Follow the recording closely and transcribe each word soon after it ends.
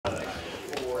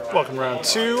Welcome round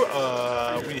 2.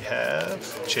 We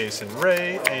have Chase and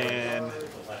Ray, and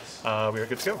we are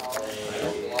good to go.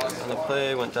 On the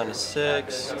play, went down to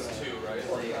 6.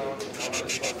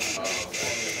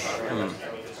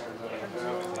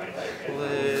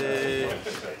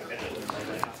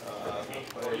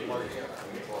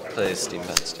 Play Steam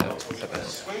Bets tap.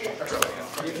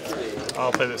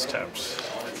 I'll play this tapped.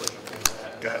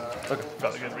 Go ahead. Okay.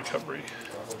 About to get recovery.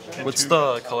 What's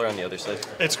the color on the other side?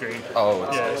 It's green. Oh,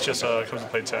 yeah, it's just comes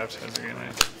and play tapped and green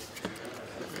land.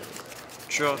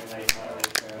 Draw.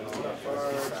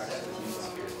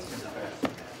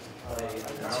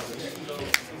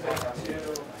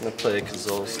 I'm gonna play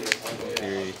Kazul's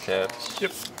Fury tapped.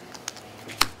 Yep.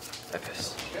 I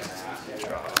pass.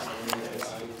 Draw.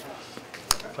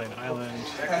 Play an island.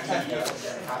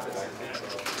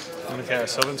 I'm gonna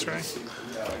cast Sylvan Scrying.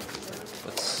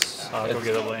 Let's go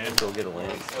get a land. Go get a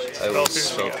land. I will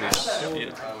spell pierce.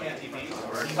 Yeah.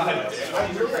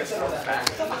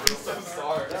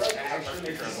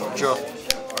 Draw.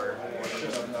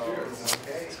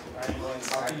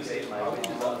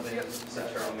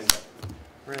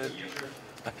 Red.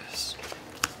 I pass.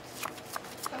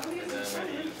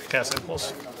 Cast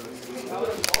Impulse.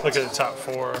 Look at the top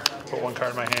 4. Put 1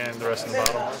 card in my hand, the rest in the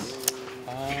bottom.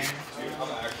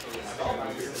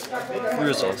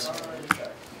 Resolves.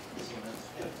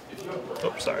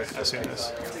 Oh, sorry, I seen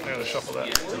this. I gotta shuffle that.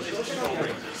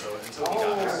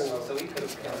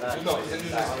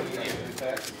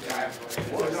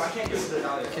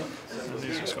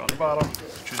 These just go on the bottom.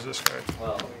 Choose this card.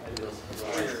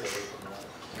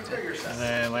 And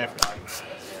then land for 2.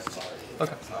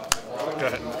 Okay. Go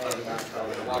ahead.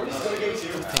 I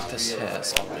think this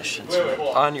has omniscience.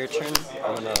 On your turn,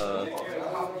 I'm gonna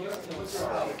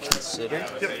consider.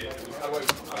 Yep.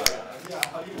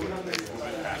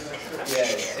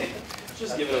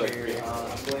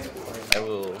 I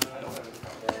will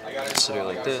consider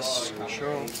like this,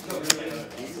 control, and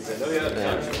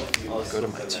then I'll go to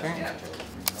my turn.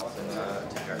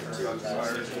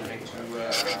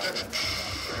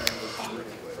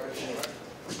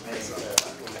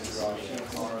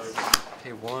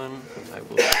 Pay 1, I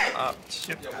will opt.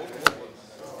 Yep.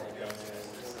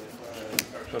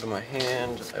 Go to my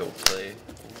hand, I will play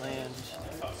land.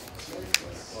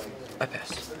 I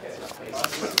pass.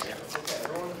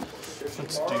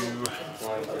 Let's do.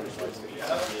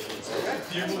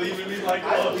 Do you believe in me like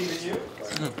I believe in you?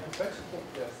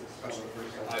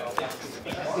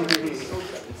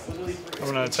 I'm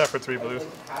gonna tap for 3 blue.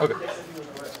 Okay.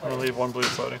 I'm gonna leave 1 blue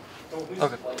floating.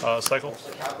 Okay. Cycle.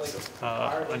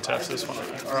 Untap this one,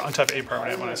 or untap a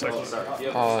permanent when I cycle it.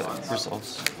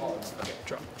 Resolves.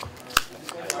 Draw.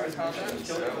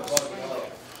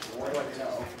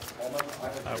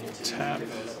 I will tap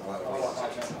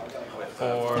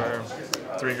for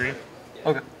 3 green.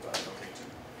 Okay.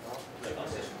 I'm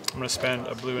gonna spend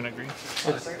a blue and a green.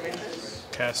 Okay.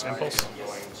 Cast Impulse.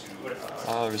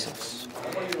 Resolves.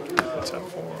 Tap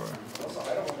for.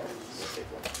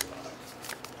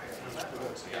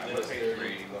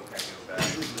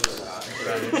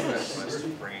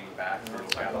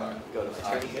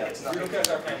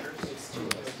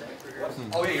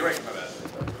 Oh yeah, you're right. My bad.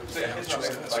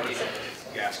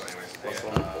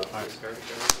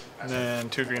 And then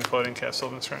 2 green floating, cast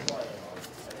Sylvan Scrying.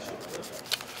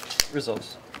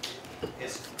 Resolves.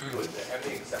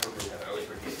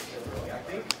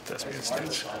 Thespian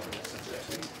Stage.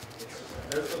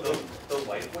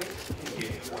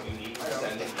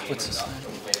 What's this?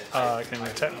 I can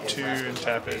tap 2 and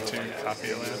tap it to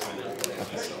copy a land.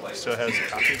 Still has the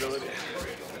copy ability.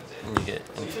 And you get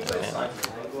infinite mana.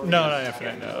 No, not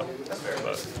infinite, no.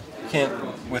 But You can't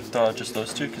with just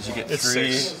those 2 because you get it's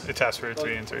 3. 6. It taps for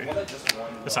 3 and 3.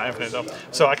 It's not infinite though.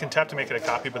 So I can tap to make it a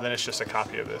copy, but then it's just a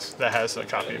copy of this that has a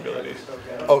copy ability.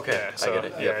 Okay, Yeah, so I get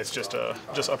it. yeah, it's just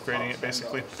upgrading it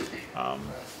basically. I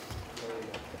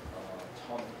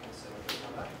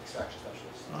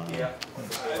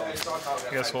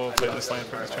guess we'll play this land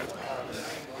for this turn.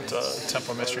 It's a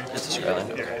Temple Mystery. It's a Skyline.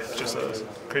 Yeah, it's just a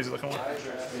crazy looking one.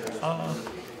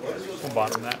 We'll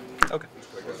bottom that. Okay.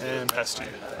 And pass to you.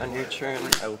 On your turn,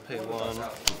 I will pay 1.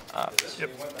 Opt.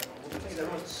 Yep.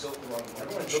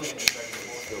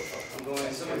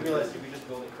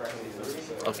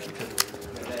 I'll keep it.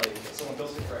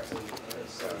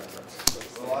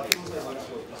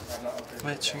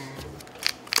 My turn.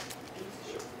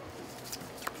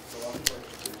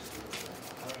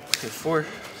 Okay, 4.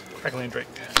 Crackling Drake.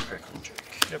 Crackling Drake.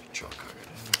 Yep. Draw a card.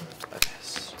 I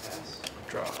pass.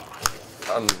 Draw.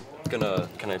 I'm gonna.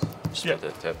 Can I split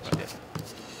the tap? Yeah.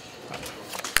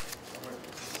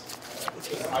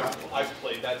 I've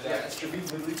played that deck.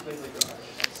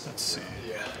 Let's see.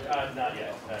 Not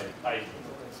yet.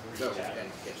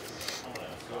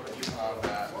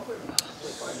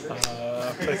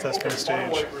 Playtest main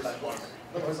stage.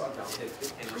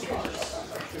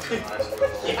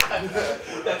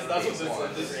 That's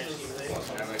what this is.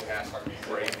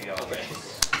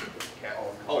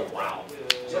 Oh wow.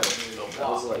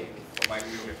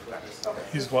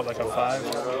 He's what, like a 5?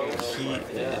 He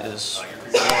is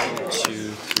 1,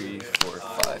 2, 3, 4,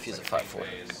 5. He's a 5/4.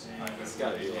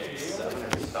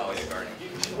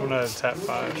 I'm gonna tap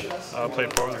 5. Play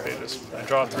 4 of the pages. I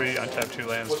draw 3, untap 2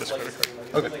 lands, discard a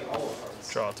card. Okay.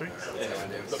 Draw 3.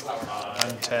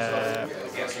 Untap.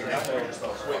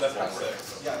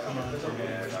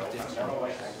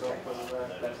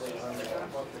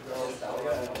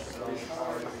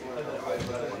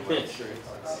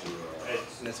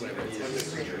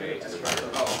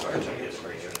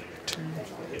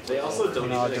 They also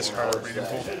don't I'll discard a reading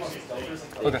pool.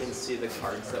 They can see the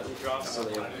cards that we draw, so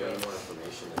they have way more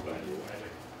information than we do.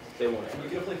 They won't.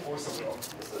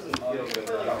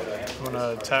 I'm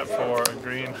gonna tap for a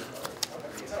green.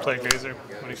 Play Gazer.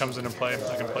 When he comes into play,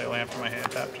 I can play a lamp from my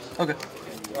hand tapped. Okay.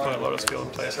 Play a Lotus field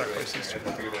and play a sacrifice these 2.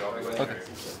 Okay.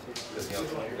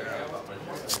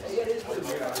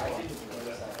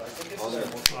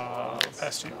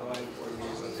 Past you.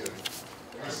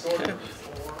 Okay.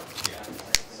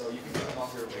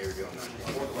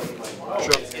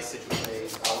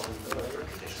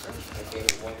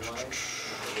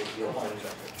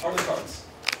 Part of the cards.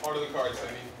 Part of the cards, I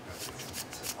mean.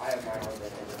 I have my own.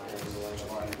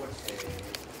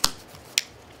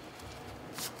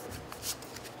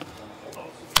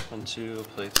 1, 2,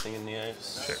 play thing in the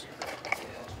ice. Sure.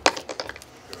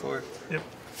 4. Yep.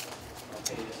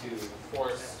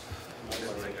 Force.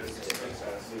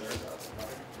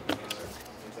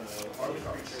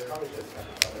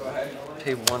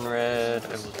 Pay 1 red. I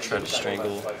will try to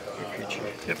strangle your creature.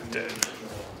 Yep, dead.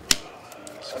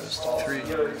 So goes to 3.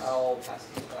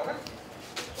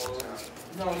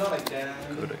 No, not again.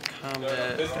 Go to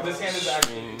combat. This hand is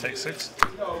actually. Take 6.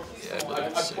 Yeah, I believe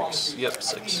it's 6. Yep,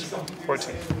 6.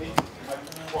 14.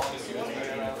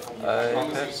 I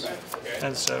pass.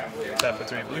 And so tap for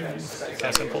 3 blue.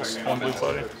 Cast Impulse. 1 blue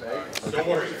floating.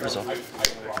 Okay. Resolve.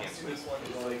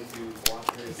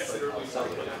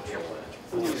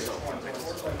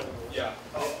 Yeah.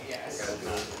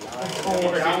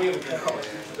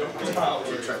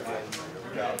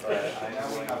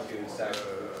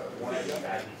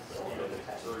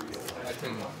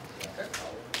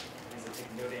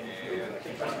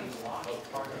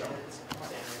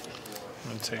 I'm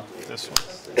gonna take this one.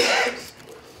 I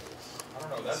don't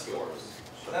know, that's yours.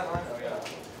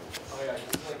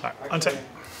 Alright, untap.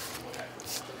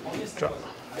 Drop.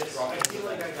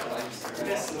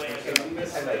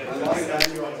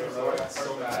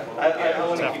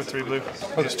 Tap for 3 blue.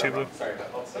 Oh, there's 2 blue.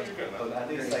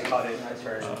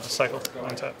 Cycle.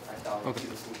 Untap. Okay.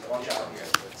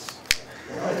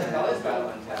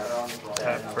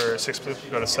 Tap for 6 blue.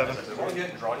 Go to 7.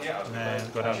 And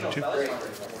then go down to 2.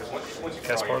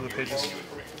 Cast 4 of the pages.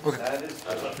 Okay.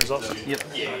 Results? Yep.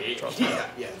 Draw 3.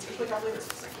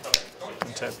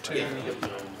 Untap 2.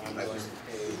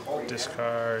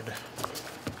 Discard.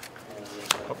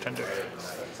 Hope Tender.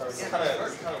 It's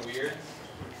kind of weird.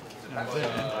 And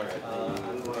then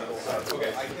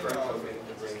Okay, I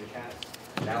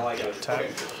can tap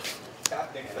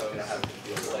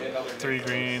 3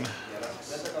 green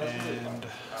and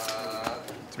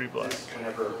 3 black.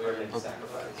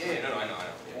 Yeah, no, I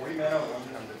know.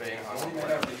 I'm debating on I'm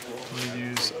going to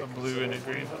use a blue and a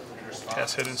green.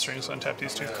 Cast Hidden Strings, untap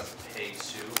these 2.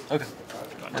 Okay.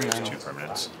 Untap 2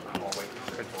 permanents.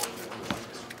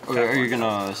 Okay, are you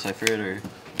gonna cipher it or?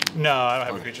 No, I don't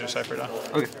have a creature to cipher it on.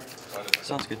 Okay.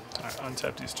 Sounds good. Alright,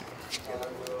 untap these 2.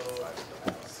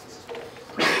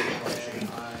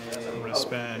 I'm going to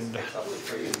spend,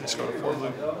 let's go to 4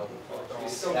 blue.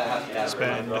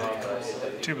 Spend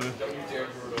 2 blue,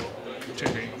 2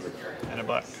 green, and a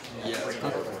black.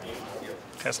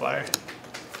 Cast Liar.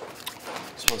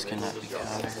 Spells cannot be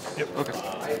countered. Yep. Okay.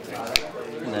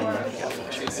 And then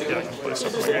Yeah, I can play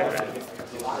stuff in my game.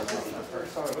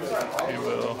 We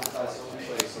will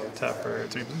tap for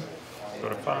 3 blue. Go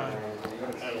to 5.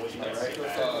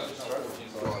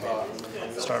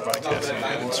 Start by casting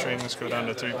Hidden Strings, go down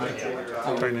to 3 blue.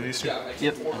 Targeting these 2.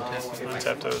 Yep. Untap.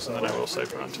 Untap those, and then I will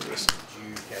cipher onto this.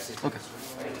 Okay.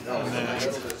 And then,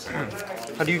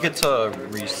 How do you get to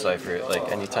re-cipher it?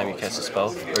 Like anytime you cast a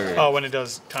spell? Or oh, when it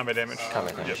does combat damage.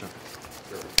 combat damage?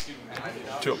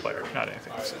 To a player, not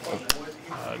anything else.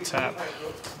 Tap.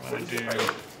 I'm going to do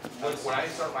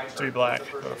 3 black,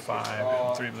 go to 5,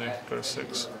 and 3 blue, go to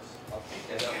 6.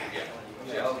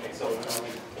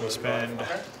 We'll spend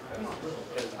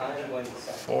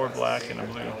 4 black and a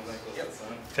blue.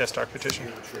 Cast Dark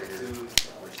Petition.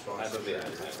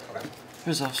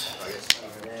 Here's those.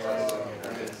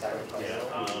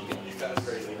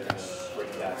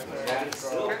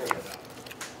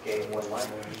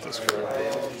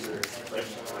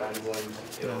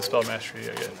 And then Spell Mastery,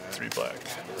 I get 3 black.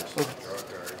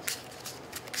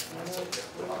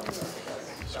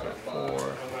 So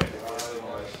 4.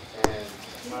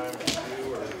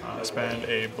 Spend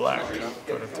a black,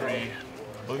 go to 3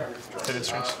 blue, hidden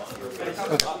strings.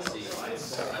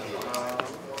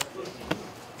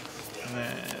 And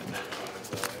then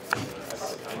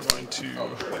we're going to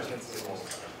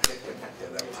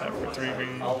tap for 3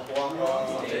 green,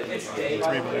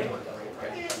 3 blue,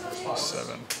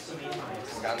 7.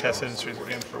 Cast hidden strings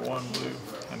again for 1 blue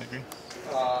and a green.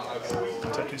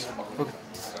 Untap these. Okay.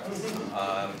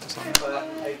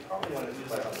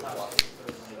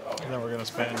 And then we're going to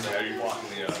spend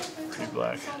 3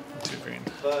 black and 2 green.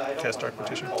 Cast Dark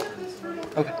Petition.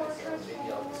 Okay.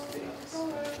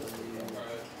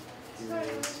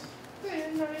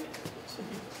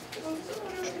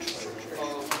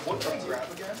 What can we grab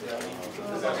again?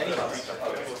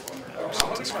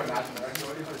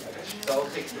 So I'll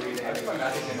take 3 days.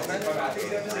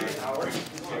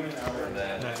 And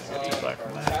then get 2 black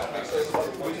from that.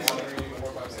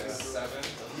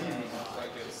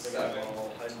 7.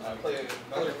 I play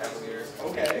another Cavalier.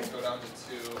 Okay. Go down to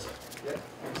 2.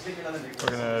 We're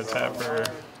going to tap for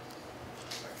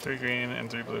 3 green and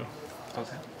 3 blue.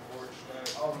 Okay.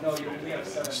 Oh no, you have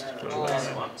 7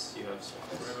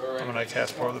 I'm going to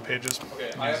cast 4 of the pages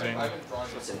using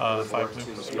 5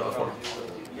 blue. So go to 4.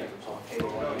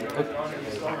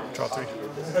 Draw 3.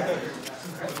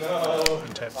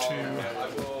 And tap 2.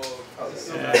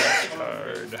 And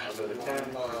card.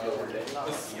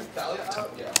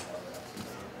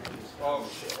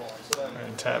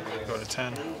 And tap, go to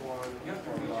 10.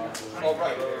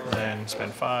 And then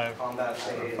spend 5.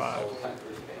 5.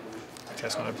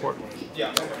 Cast one port.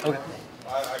 Okay.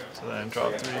 So then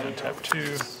draw 3 and tap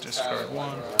 2, discard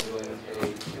 1.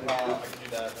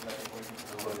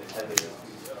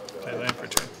 Play land for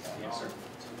 2.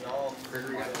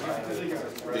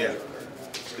 Yeah.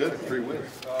 It's good. 3 wins.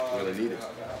 Really need it.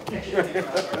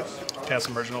 Cast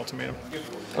Emergent Ultimatum.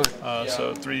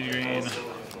 So 3 green,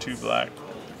 2 black,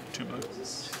 2 blue.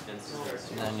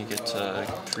 And then you get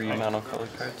 3 mono color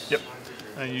cards. Yep.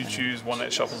 And you choose one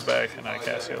that shuffles back, and I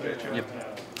cast the other 2. Yep.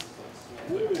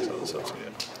 So this helps me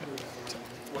out.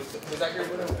 Was that your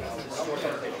winner?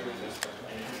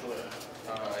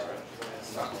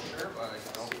 Not sure, but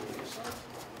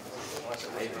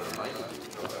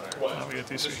Now we get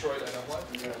these 3.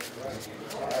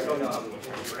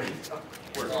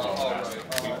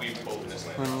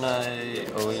 When I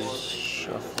always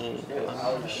shuffle,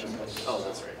 I'm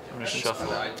gonna shuffle.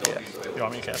 Yeah. You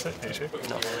want me to cast it? Are you sure?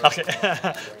 No. Okay.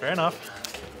 Fair enough.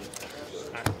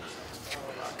 Alright.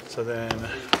 So then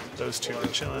those 2 are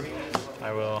chilling.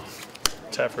 I will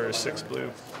tap for 6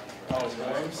 blue. Go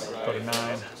to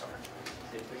 9.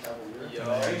 And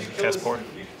then cast port.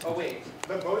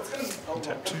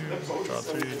 Tap 2, draw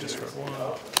 3, discard 1.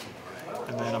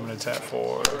 And then I'm going to tap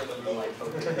for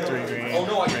 3 green,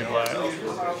 3 black,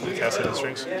 cast hidden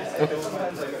strings. I'm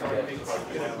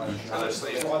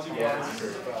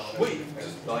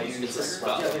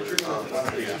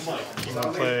going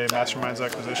to play Mastermind's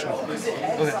Acquisition.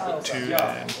 Okay. 2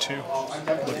 and 2.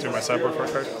 Look through my sideboard for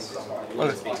a card.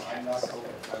 Okay.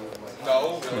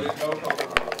 no.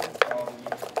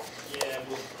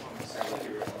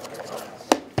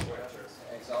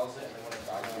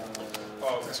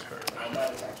 This card.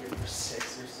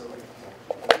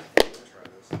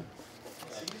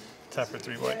 Tap for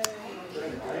 3 white.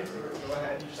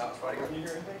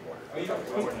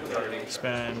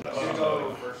 Spend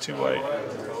 2 white,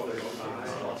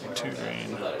 2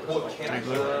 green, 3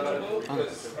 blue.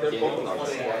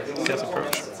 Cast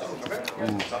approach.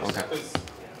 Ooh, okay.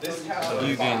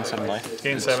 You gain 7 life.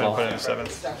 Gain 7, put in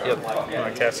 7th. Yep. When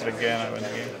I cast it again, I win the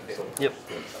game. Yep.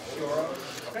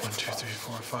 1, 2, 3,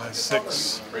 4, 5,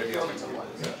 6.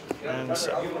 And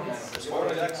 7.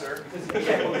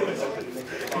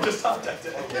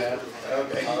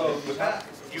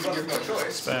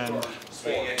 Spend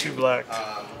 2 black,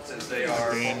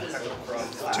 green,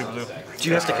 2 blue. Do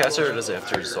you have to cast it or does it have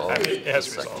to resolve? It has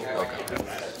to resolve.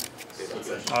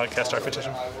 Okay. Cast Dark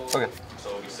Petition. Okay.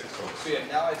 So yeah,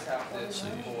 now I tap this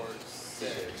for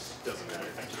 6.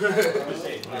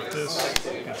 Like this.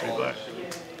 Get 3 black.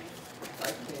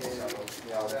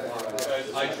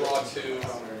 I draw 2.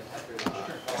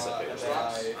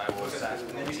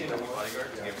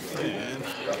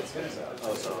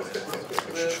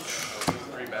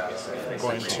 I'm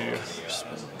going to.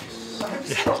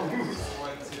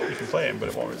 Yeah, you can play him, but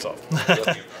it won't resolve.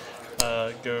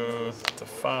 Go to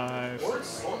 5,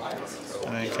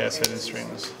 and then cast Hidden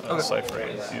Strings, Cipher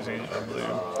using a blue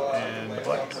and a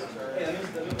black.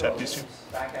 Tap these 2.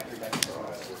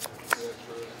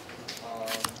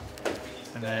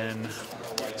 And then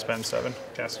spend 7,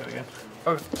 cast it again.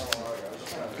 Okay.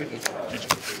 GG.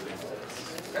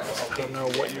 Don't know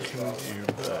what you can do,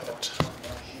 but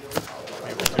we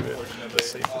will do it the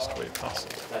safest way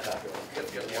possible.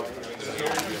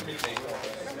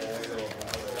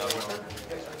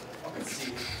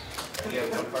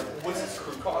 What's his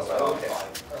crew cost? Oh, okay. I'm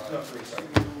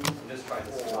just trying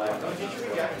to survive.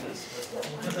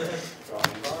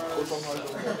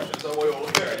 So I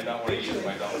did not want to use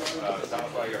my down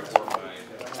fire or my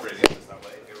radiant that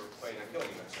way. They were playing a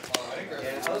killing match.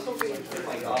 Yeah, I was hoping to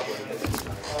play Goblin.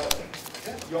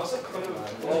 You also could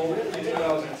have. Well, you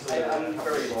know, I'm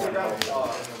very long.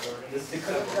 They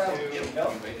could have grabbed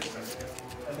Chainbelt,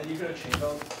 and then you could have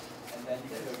Chainbelt, and then you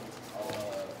could have.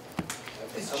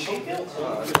 Is Chainbelt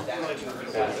damage?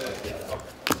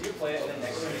 Do you play it and then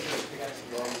next turn you pick out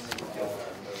your own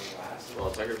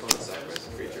Well, Tiger opponent sacrifice a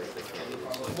creature if they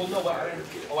can't. Well, no, but I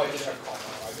just have call.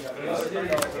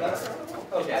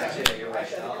 Okay, actually, you're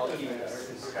right. I'll keep it.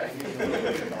 I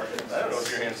don't know if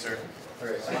your hand, sir.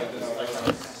 Alright, so I'm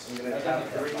going to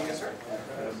have everything is right.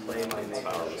 I'm going to play my main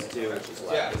powers too, which is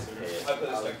Yeah, left. I put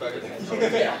this deck back in.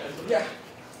 Yeah.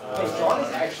 John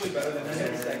is actually better than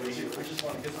this deck, which is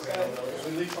funny, because this guy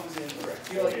literally comes in,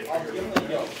 you're like, I'll give him like,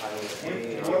 yo,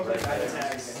 you have like bad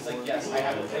attacks, and it's like, yes, I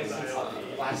haven't played since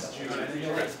last June, and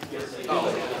you're like,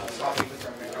 stopping the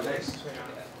tournament. Next.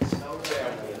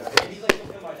 He's like,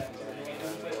 look at my deck,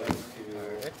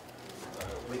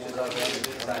 which is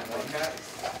exactly like that.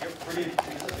 You're pretty big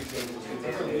game. If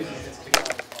you're losing, it's kicking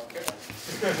off.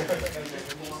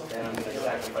 And I'm going to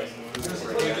sacrifice.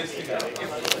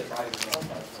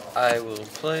 I will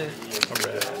play.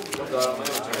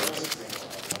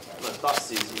 My thought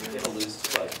season, you're going to lose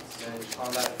twice.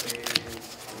 Combat phase.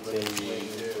 Then you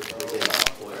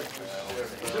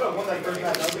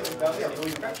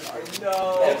No.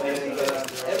 Everything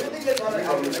that's on the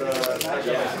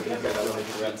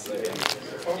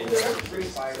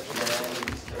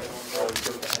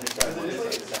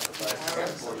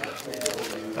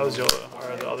That was Yola,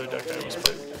 or the other deck I almost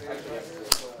played.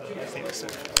 Phoenix.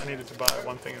 I needed to buy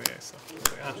one thing in the ice, so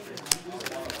I was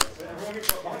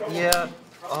like, Yeah,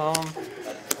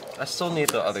 I still need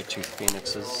the other 2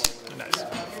 Phoenixes. Nice.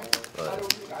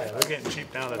 But Yeah, they're getting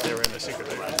cheap now that they were in the secret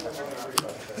layer.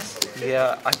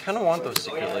 yeah, I kind of want those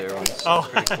secret layer ones. Oh,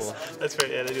 Pretty cool. that's fair.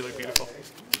 Yeah, they do look beautiful.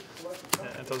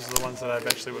 Yeah, and those are the ones that I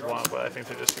eventually would want, but I think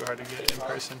they're just too hard to get in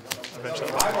person.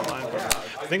 Eventually, I'll buy them online. But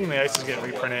I think the ice is getting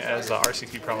reprinted as the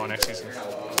RCQ promo next season.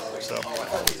 So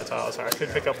that's how I was. I could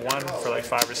pick up one for like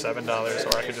 $5 or $7,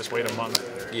 or I could just wait a month.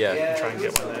 Yeah. And try and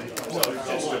get one then.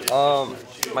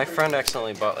 My friend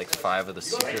accidentally bought like 5 of the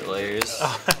secret layers,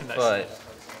 Nice. but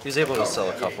he was able to sell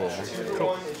a couple of them.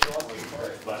 Cool.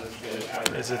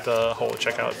 Is it the whole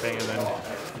checkout thing and then?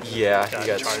 Yeah, he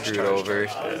got screwed over.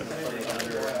 Yeah.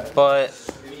 But I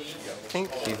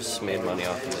think he just made money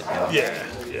off of it now. Yeah,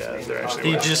 they're actually.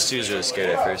 He was really scared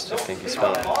at first. I think he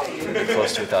spent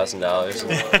close to $1,000,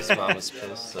 and his mom was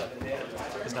pissed. So.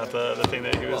 It's not the thing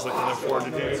that he was looking forward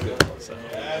to do. So,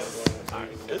 all right.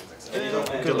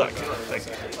 Good luck. Thank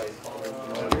you.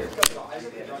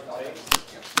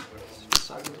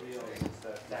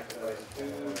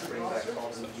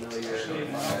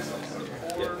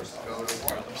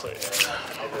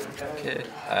 Okay,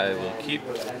 I will keep.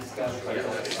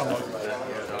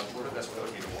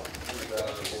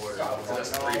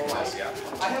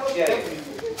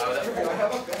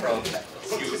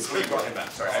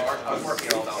 Sorry, I was working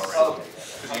it all down already.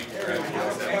 I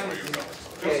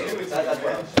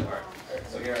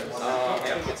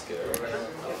think it's good.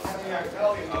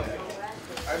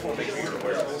 I just want to make sure you're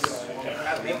aware of this.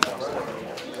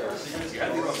 You had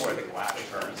the more, I think, last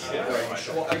turn.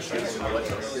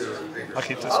 I'll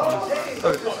keep this one. I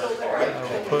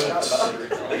will put.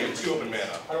 They get 2 open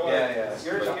mana. Yeah.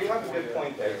 You have a good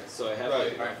point there. So I have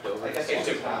like leftover.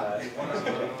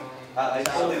 I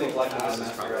totally neglected this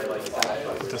is trying to like that.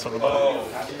 Put this on the bottom.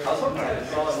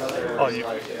 Oh, you.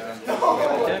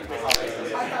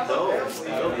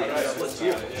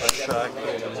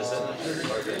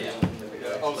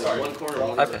 Oh, sorry. One corner,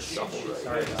 one I missed.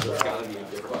 shuffle, right? So it's gotta be a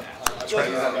different path. That's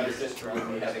right.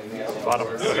 Bottom.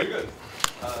 Okay.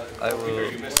 I will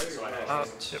out,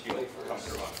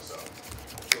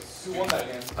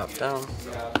 up down,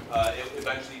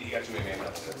 Eventually, he got you a man.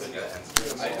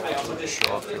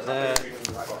 draw for that,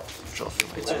 draw for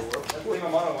my turn.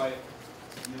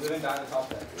 You live in the top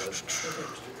deck.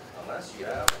 Unless you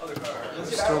have other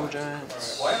cards. Storm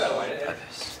Giants. Why that way?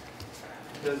 Ice.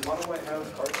 Does mono white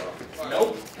have card draw?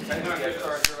 Nope. It does.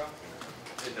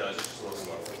 It does. It's just a little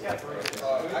slow. Yeah.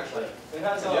 Actually, it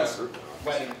has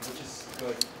wedding, which is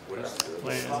good.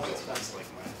 Land.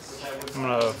 I'm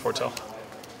gonna foretell.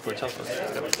 Foretell.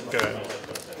 Yep. Go ahead.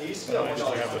 I usually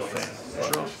have the thing.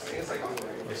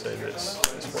 Let's say this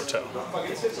is foretell.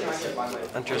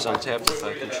 Enters untapped if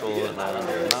I control it, not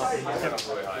under the mountain.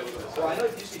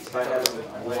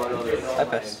 I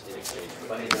pass.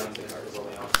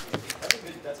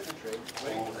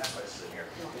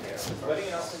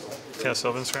 Yeah,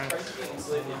 Sylvan's turn.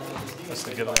 Let's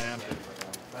get a land.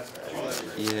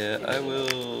 Yeah, I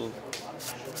will.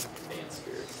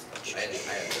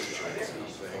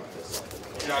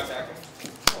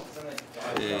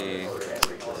 A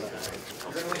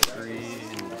 3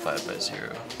 and 5 by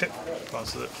 0. Okay,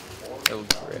 bounces it. I will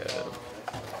grab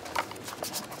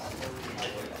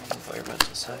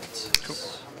environmental sites. Cool.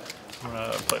 I'm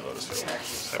gonna play Lotus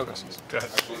Field. Okay. Go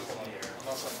ahead.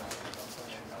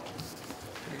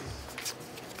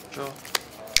 Draw.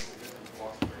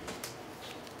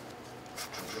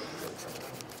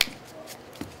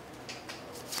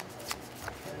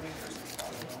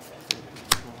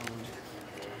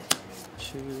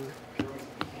 Two.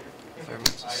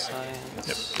 Environmental science.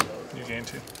 Yep. You gain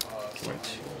 2. Gain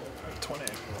 2. 20.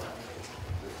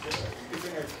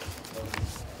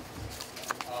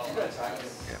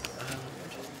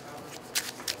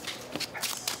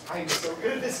 I'm so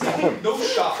good at this game. No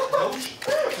shot. No shot.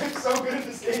 I'm so good at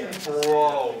this game.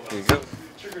 Bro. Here you go.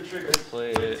 Trigger.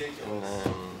 Play it, and then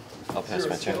I'll pass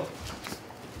my turn.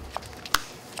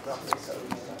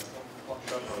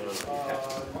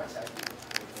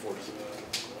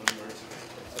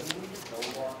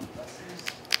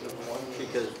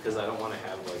 Because I don't want to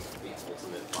have like the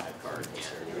ultimate 5 card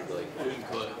answer. You'd be like,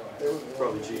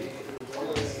 probably cheat.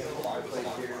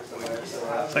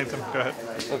 Thank them. Go ahead.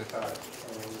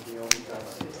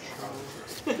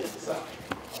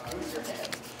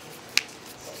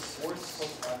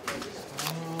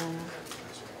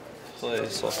 Play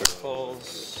Sulphur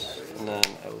Falls, and then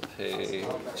I will pay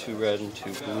 2 red and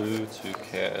 2 blue to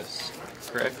cast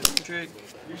Kraken Drake.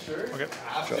 Okay.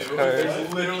 Draw a card.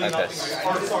 I pass.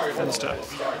 End step.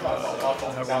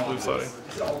 I have 1 blue floating.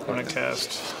 I'm gonna cast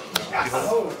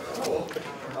Behold.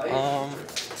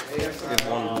 Give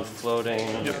 1 blue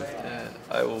floating. Yep.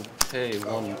 I will pay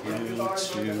 1 blue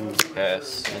to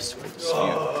cast Mystical Dispute.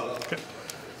 Okay.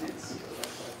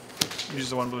 Use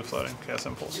the 1 blue floating. Cast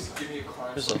Impulse.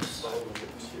 Results.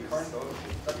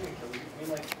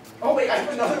 Oh wait, I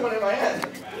have another one in my hand.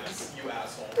 You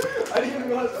asshole. I didn't even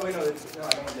realize. Oh wait, no, I don't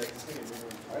want to do this.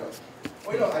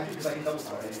 Wait, no, I do because I can double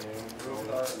start. This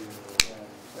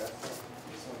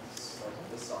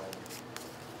side.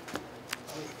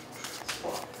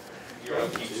 You're on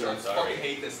keep start. I fucking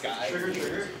hate this guy.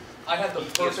 Trigger. I had the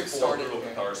perfect start at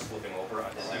the cards flipping over. I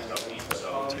didn't have heat,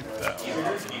 so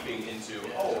he's keeping into.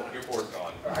 Oh, your board's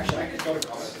gone. Actually, I could go to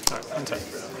comment. Alright, untap.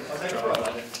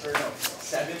 Or no,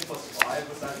 7 plus 5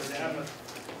 was that the damn?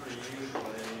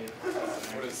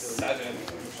 What is 7?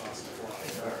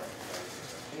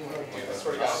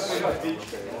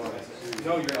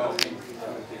 No, you're not.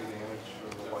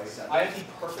 I have the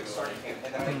perfect starting hand,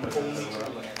 and then I only 2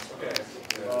 lands. Okay.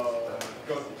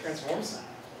 Go transforms.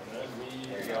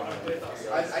 There you go.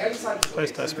 I decided to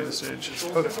Place that speed the stage.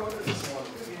 Okay.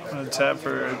 I'm gonna tap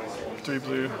for 3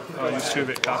 blue. I'll use 2 of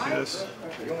it. Copy this.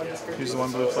 Use the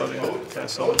 1 blue floating.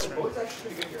 Cast Sylvan's turn.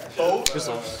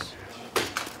 Results.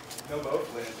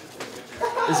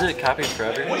 Is it copied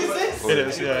forever? It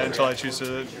is, yeah, until I choose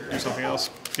to do something else.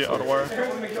 Get Autowire.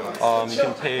 You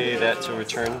can pay that to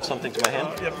return something to my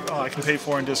hand? Yep, I can pay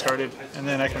 4 and discard it, and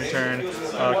then I can return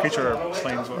creature or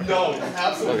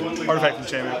planeswalker. Artifact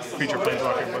enchantment, creature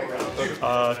planeswalker,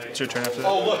 but it's your turn after that.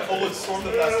 Oh look, storm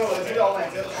the festival.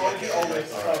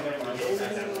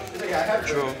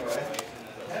 Draw.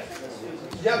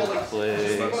 Yeah, but like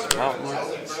Play Mountain.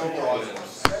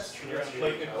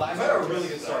 I've had a really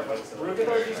good start, but Ruben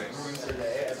already ruins their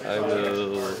day. I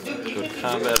will go to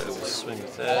combat. I will swing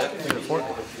with that. 4?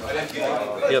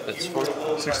 Yep, it's 4.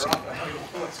 16. I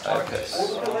pass.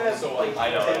 I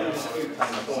know.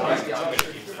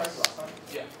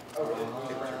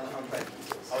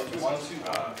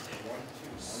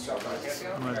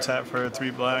 I'm going to tap for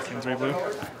 3 black and 3 blue.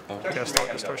 Cast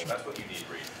Thought Distortion.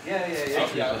 Yeah.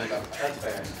 That's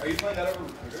fair. Are you playing that over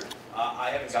recruiter? I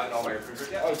haven't gotten all my recruiters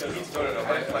yet. Oh, no.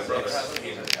 My brother has them.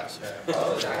 I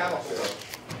have a whole.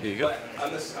 Here you go. But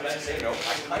on that same note,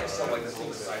 I kind of still like this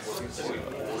little sideboard.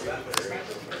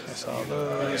 I saw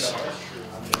those.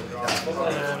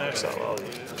 And I saw all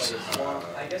these.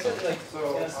 I guess it's like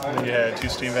so. And then you had 2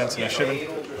 Steam Vents and a Shivan.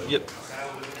 Yep.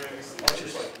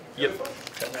 Yep.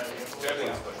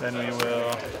 Then we will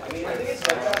I mean, I think it's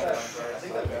better that. I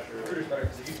think that recruiter's better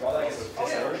because if you draw that against the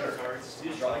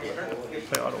you draw that against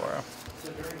play Ottawara.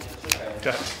 Go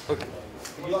ahead. Okay.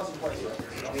 You lost him twice. I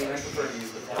mean, I prefer to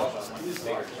use the same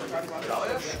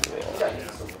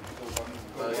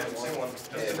one.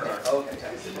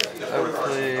 I would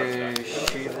play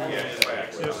Shivan.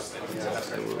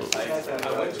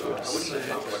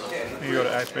 You go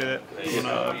to activate it. You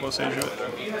want to Sage it?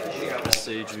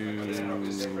 Seiju.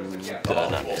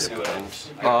 Not disciplined.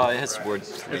 It has ward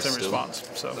 3 It's in still. response,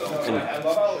 so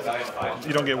And,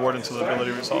 you don't get ward until the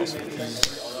ability resolves.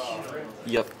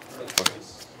 yep. Okay.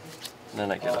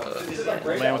 Then I get a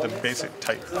Land with a basic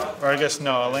type. Or I guess,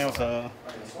 no, a land with a...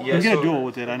 Yeah, you can get a so duel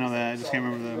with it, I know that, I just can't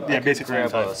remember the... I Yeah, could basic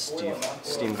land grab type.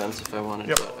 Steam Vents if I wanted,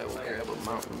 Yep. but I will grab a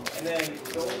mountain. And then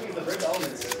the Grid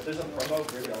Elements, there's a promo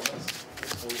Grid Elements.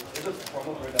 There's a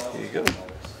promo Grid Elements. Here you go.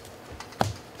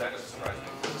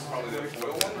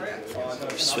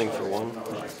 Swing for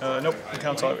 1. Nope, it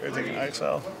counts all everything in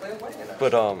XL.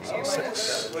 But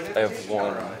 6. I have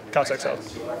 1. Counts XL.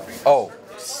 Oh,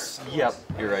 yep.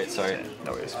 You're right. Sorry.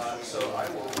 No worries. 6.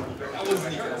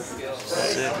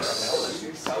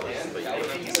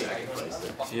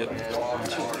 Yep. 1, 2,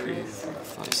 3, 4,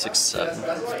 5, 6, 7.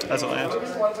 That's a land.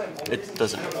 It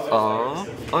doesn't. Oh,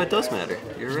 it does matter.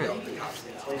 You're right.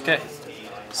 Okay.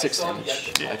 6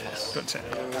 damage. I pass. Good 10.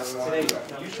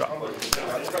 Drop.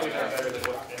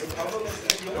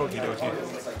 Okie dokie.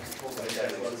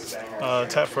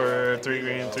 Tap for 3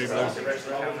 green, 3 blue. I'm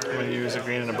going to use a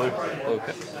green and a blue.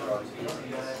 Okay.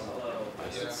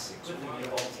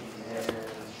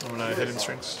 I'm going to hit in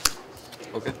strings.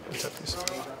 Okay. And tap these.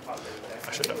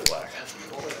 I should have black.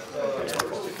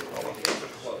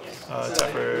 Tap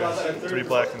for 3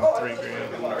 black and 3 green.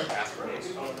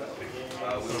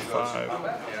 5. I'm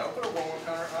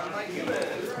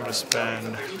going to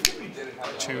spend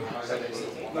 2, 3,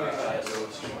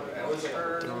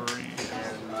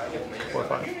 4,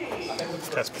 5.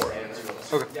 Test 4.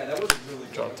 Okay.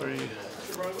 Draw 3.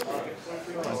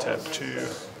 Untap 2.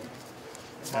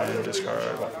 And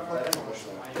discard.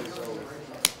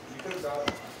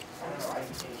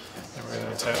 And we're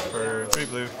going to tap for 3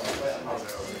 blue.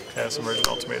 Cast Emergent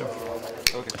Ultimatum.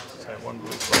 Okay. So I have 1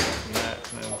 blue from that,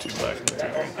 and then 2 black and 3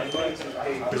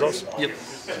 green. Results? Yep.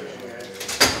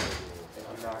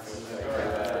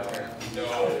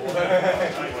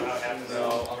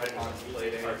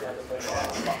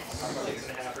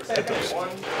 Hit those.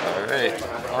 Alright.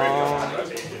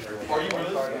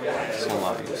 So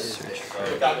allow you to search for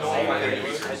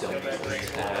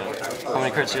how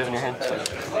many cards do you have in your hand?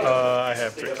 I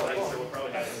have 3.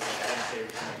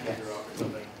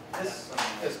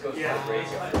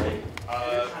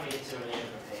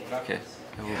 Okay.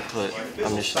 I will put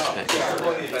Omniscience back.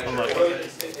 Unlucky.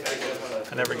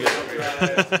 I never get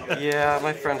it. Yeah,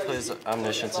 my friend plays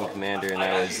Omniscience and Commander, and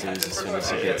I always lose as soon as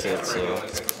he gets it, so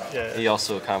Yeah. he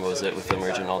also combos it with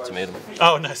Emergent Ultimatum.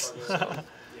 Oh, nice.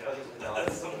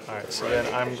 Alright, so then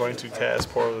I'm going to cast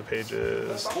Pour Over the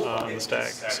Pages on the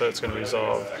stack, so it's going to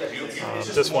resolve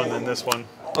this one, then this one,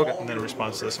 Okay. and then in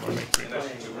response to this, I'm going to make 3 blue.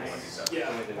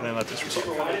 And then let this resolve.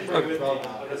 Okay.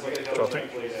 Draw 3.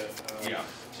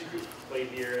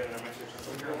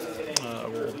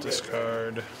 We'll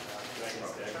discard 1,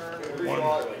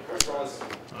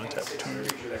 untap 2,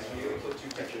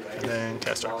 and then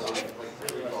cast Dark Magician.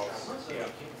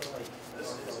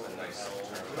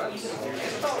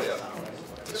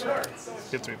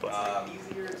 Get 3 black.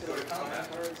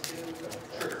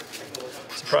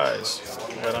 Surprise!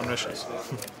 I got Omniscience.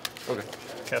 Okay.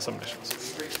 Cast Omniscience.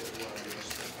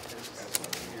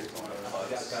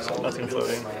 So nothing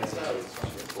floating.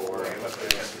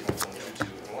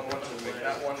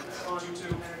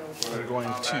 We're going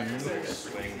to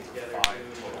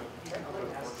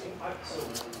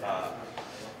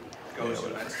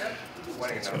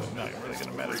it's not really going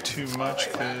to matter too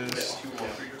much because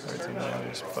everything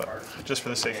matters, but just for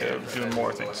the sake of doing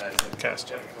more things.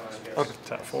 Cast. Okay.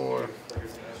 Tap 4.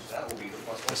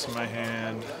 This in my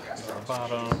hand.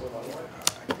 Bottom.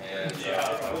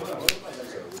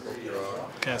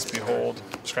 Cast Behold.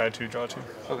 Scry 2, draw 2.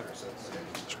 Okay.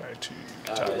 Scry 2,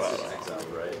 top bottom.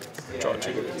 Draw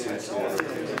 2.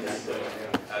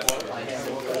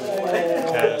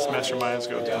 Cast Masterminds,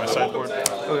 go to my sideboard.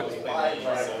 Okay.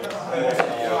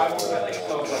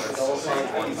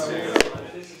 1, 2,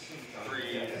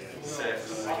 3,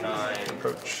 6, 9,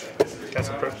 Approach.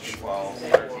 Cast Approach. 12,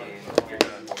 13. You're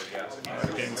done board, yeah. So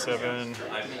Gain 7.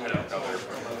 I don't know.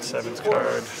 7's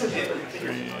card.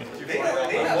 3.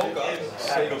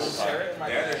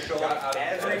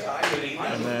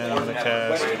 And then I'm going to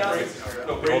cast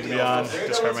Hold to Beyond,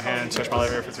 discard my hand, search my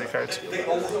library for 3 cards.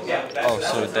 Oh,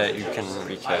 so that you can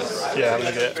recast. Yeah, I'm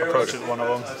going to get Approach with one of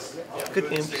them. Good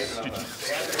game.